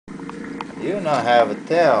You not have a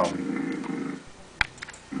tail.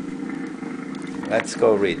 Let's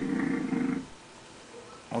go read.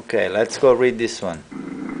 Okay, let's go read this one.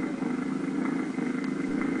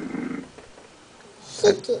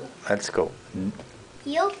 Let's go.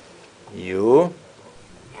 You.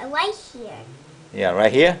 Right here. Yeah,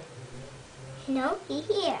 right here? No,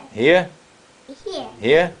 here. Here? Here.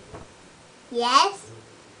 Here? Yes.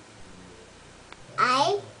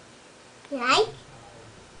 I like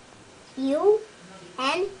you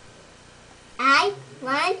and I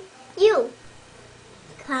want you.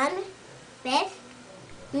 Come with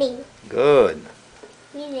me. Good.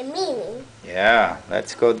 Read the meaning. Yeah,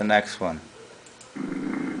 let's go to the next one.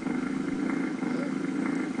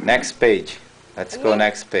 Next page. Let's go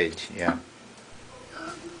next page. Yeah.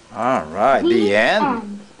 All right. The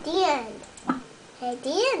end. The end. The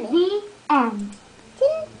end. The end.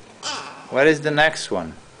 What is the next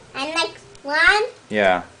one? And next one.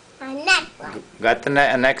 Yeah. And next one. Got the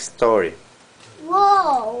next story.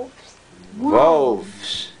 Wolves.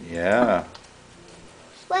 Wolves. Yeah.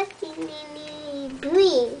 What do you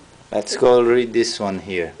breathe? Let's go read this one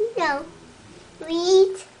here. No.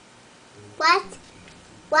 Read. What?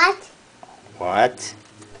 What?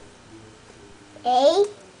 A.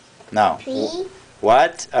 Now. Tree.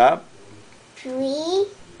 What a Tree.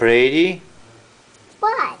 pretty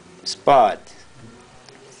What? spot.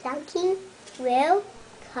 Something will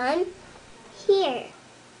come here.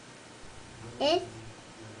 It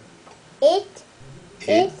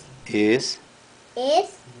Is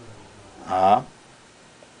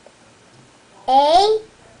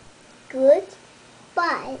a good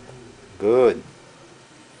spot. good.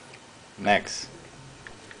 Next.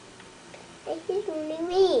 I should only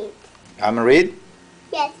read. I'm gonna read?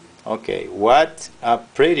 Yes. Okay. What a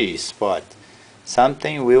pretty spot.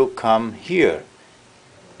 Something will come here.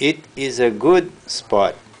 It is a good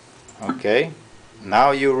spot. Okay.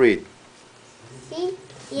 Now you read. See,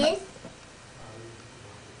 is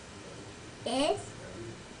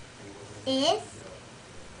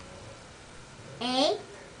a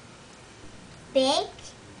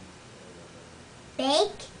big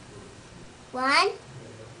one.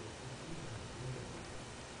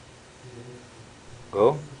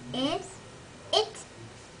 Go. Is it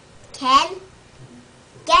can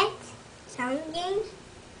get something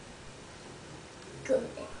good.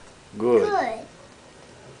 Good.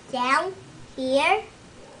 Down here,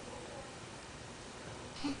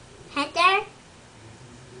 Heather,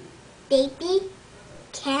 baby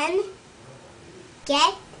can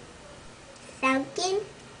get something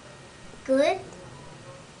good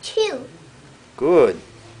too. Good.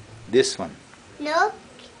 This one. Look,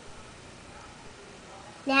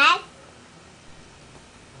 that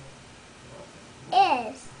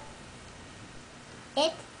is.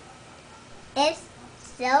 It is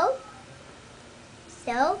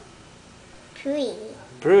so pretty.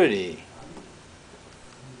 Pretty.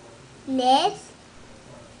 This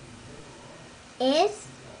is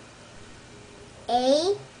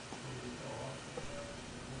a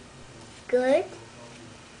good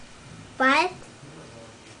spot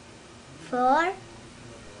for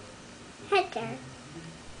Heather.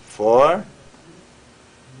 For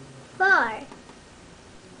For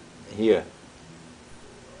here.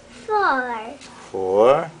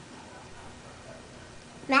 For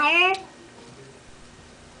Mother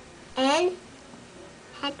and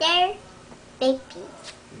Heather baby.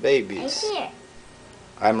 Right babies. here.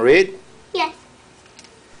 I'm read? Yes.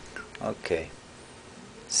 Okay.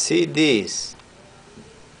 See this.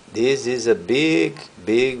 This is a big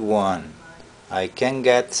one. I can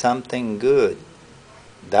get something good.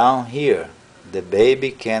 Down here, the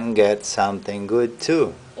baby can get something good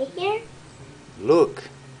too. Right here. Look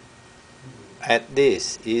at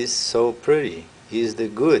this. Is so pretty. Is the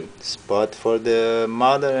good spot for the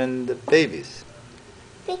mother and the babies.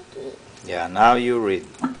 Vicky. Yeah, now you read.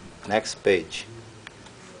 Next page.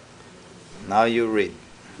 Now you read.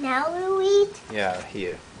 Now we read. Yeah,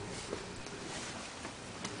 here.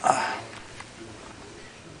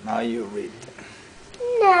 Now you read.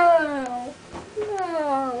 No.